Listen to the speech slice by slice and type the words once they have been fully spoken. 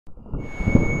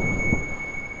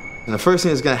And the first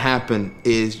thing that's gonna happen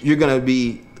is you're gonna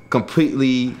be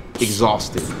completely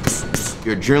exhausted.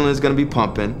 Your adrenaline's gonna be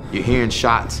pumping, you're hearing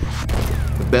shots,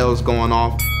 the bell's going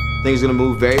off, things are gonna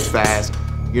move very fast,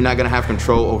 you're not gonna have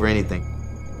control over anything.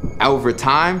 Over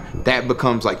time, that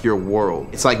becomes like your world.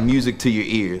 It's like music to your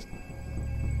ears.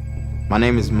 My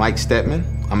name is Mike Steadman.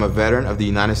 I'm a veteran of the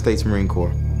United States Marine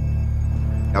Corps.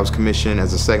 I was commissioned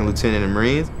as a second lieutenant in the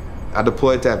Marines. I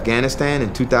deployed to Afghanistan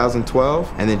in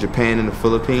 2012 and then Japan and the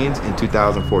Philippines in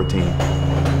 2014.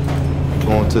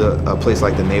 Going to a place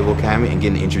like the Naval Academy and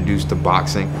getting introduced to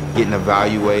boxing, getting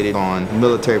evaluated on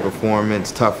military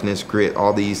performance, toughness, grit,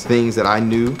 all these things that I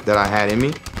knew that I had in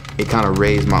me, it kind of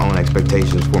raised my own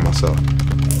expectations for myself.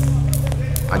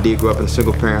 I did grow up in a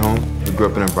single parent home. We grew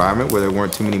up in an environment where there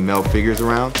weren't too many male figures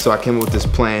around. So I came up with this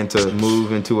plan to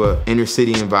move into an inner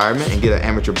city environment and get an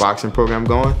amateur boxing program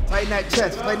going. Tighten that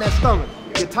chest, tighten that stomach,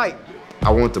 get tight.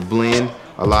 I wanted to blend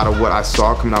a lot of what I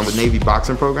saw coming out of the Navy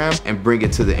boxing program and bring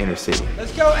it to the inner city.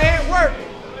 Let's go and work.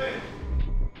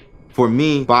 For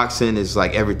me, boxing is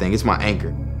like everything, it's my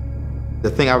anchor. The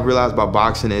thing I've realized about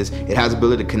boxing is it has the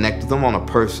ability to connect with them on a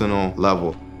personal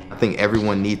level. I think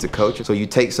everyone needs a coach. So you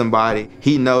take somebody,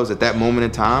 he knows at that moment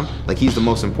in time, like he's the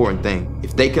most important thing.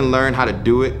 If they can learn how to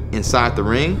do it inside the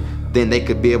ring, then they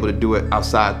could be able to do it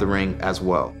outside the ring as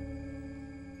well.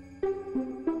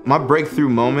 My breakthrough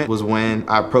moment was when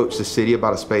I approached the city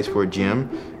about a space for a gym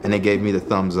and they gave me the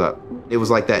thumbs up. It was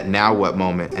like that now what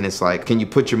moment. And it's like, can you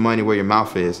put your money where your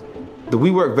mouth is? The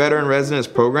WeWork Veteran Residence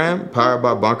Program, powered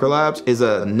by Bunker Labs, is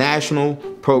a national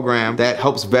program that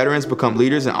helps veterans become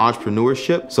leaders in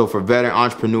entrepreneurship. So for veteran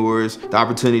entrepreneurs, the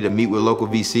opportunity to meet with local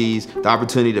VCs, the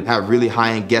opportunity to have really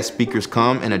high-end guest speakers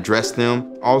come and address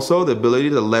them. Also, the ability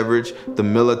to leverage the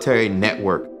military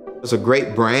network. It's a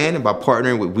great brand, and by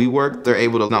partnering with WeWork, they're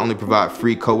able to not only provide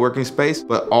free co-working space,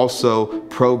 but also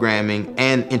programming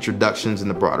and introductions in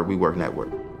the broader WeWork network.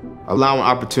 Allowing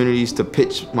opportunities to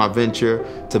pitch my venture,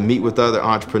 to meet with other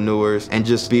entrepreneurs, and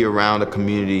just be around a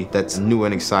community that's new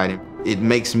and exciting. It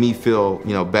makes me feel,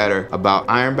 better about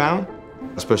Ironbound,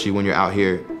 especially when you're out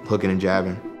here hooking and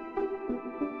jabbing.